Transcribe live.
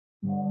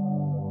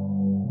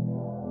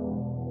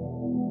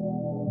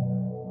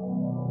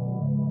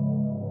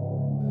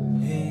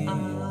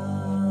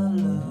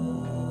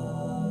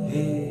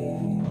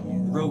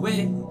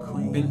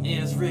RoehYah, been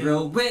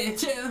Israel,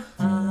 RoehYah,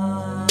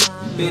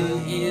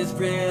 been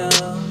Israel,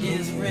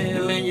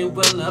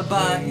 Emmanuel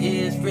about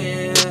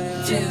Israel,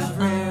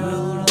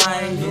 new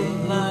life, new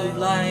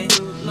life,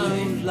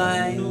 new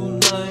life, new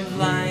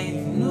life,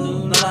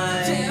 new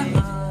life.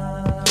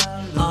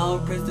 All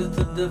praises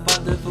to the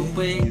Father for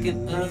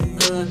waking us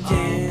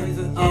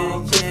again. All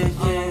praises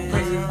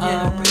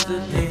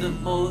to the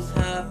Most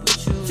High for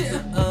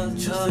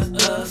choosing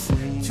us.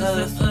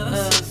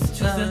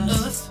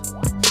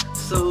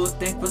 So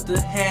thankful to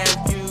have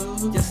you.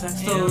 Yes, I'm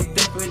so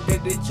thankful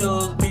that they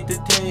chose me to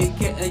take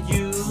care of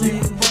you.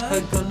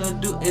 I'm gonna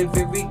do a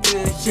very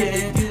good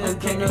shit. I'm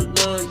gonna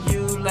love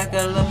you like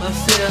I love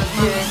myself.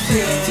 Yeah.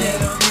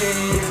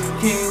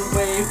 Can't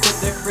wait for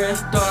the fresh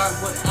start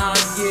when I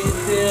get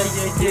there.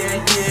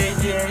 Yeah.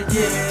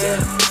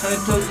 I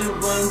told you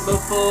once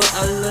before,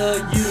 I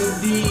love you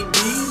deep.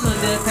 Love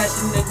that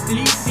passionate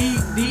deep.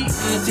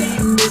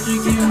 That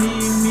you give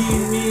me.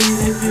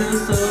 It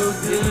feels so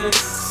good.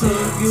 See,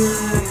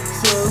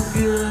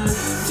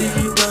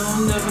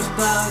 don't never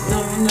stop,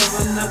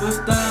 never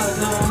stop,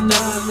 no.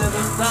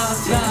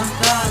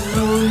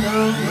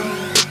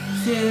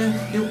 Yeah,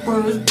 your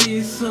words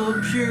be so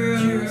pure.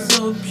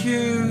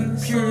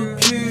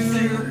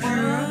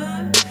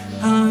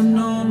 I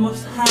know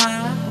Most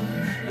High,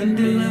 and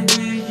dealing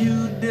with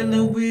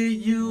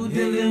you,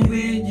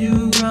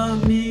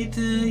 brought me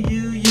to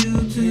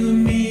you to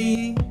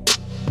me.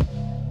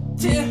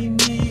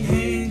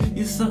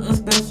 You something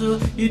special,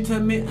 you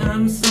tell me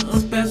I'm something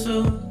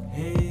special.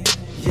 Hey,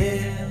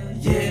 yeah.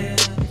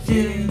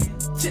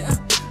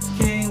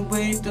 Can't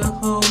wait to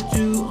hold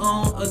you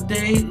on a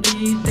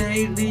daily,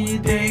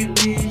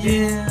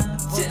 yeah.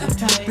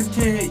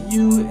 Protect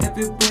you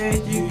everywhere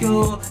you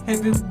go.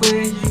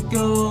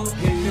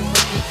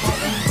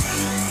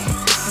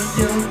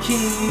 Your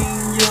king,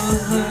 your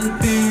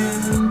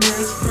husband,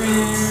 best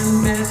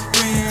friend,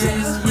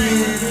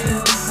 yeah.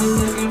 I'm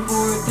looking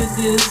forward to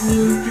this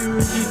new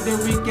future that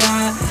we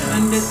got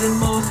under the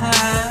Most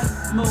High.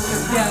 But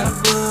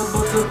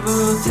both of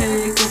us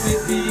take up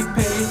and be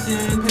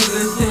patient to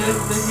the test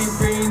that He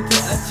bring to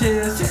our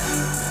chest.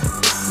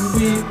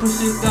 We push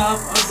it off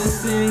of the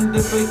sin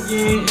to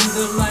begin in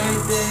the light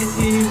that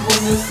He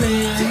wanna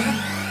send.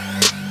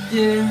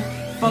 Yeah,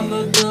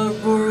 follow the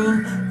rule,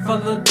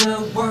 follow the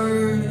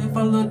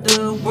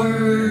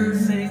word.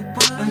 Say,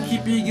 and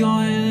keep you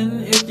going.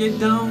 If you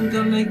don't,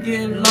 gonna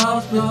get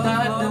lost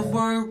without the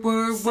word.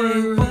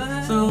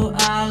 So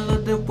I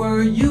love the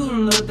word, you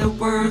love the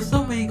word.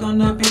 So we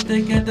gonna be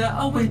together,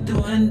 always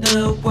doing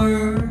the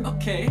word.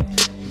 Okay,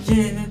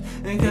 yeah,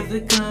 and cause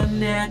it come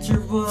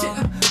natural,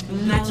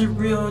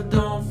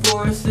 don't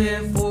force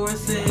it.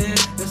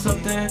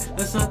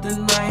 There's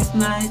something nice.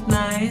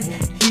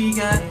 He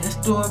got in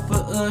store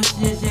for us,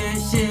 yeah.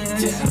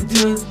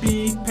 Just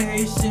be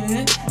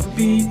patient.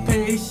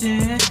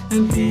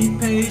 What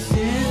we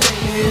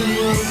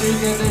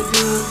gotta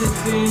do to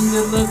spend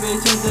the love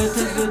each other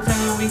till the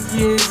time we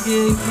get to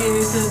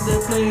the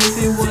place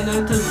they want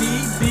us to be.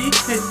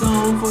 Hey,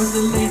 don't force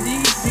the lady,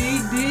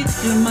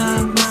 you're my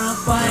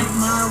fight.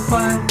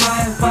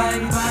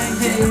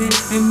 Hey,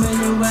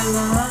 Emmanuel,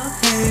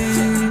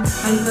 hey,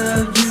 I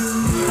love you.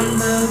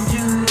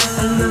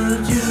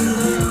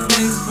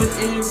 Thanks for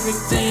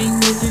everything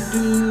that you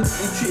do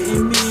and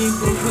treating me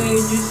the way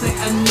you say I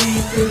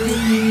need to be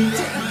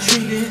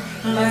treated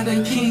like the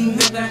king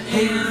that I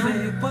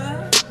am.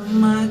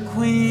 My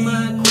queen.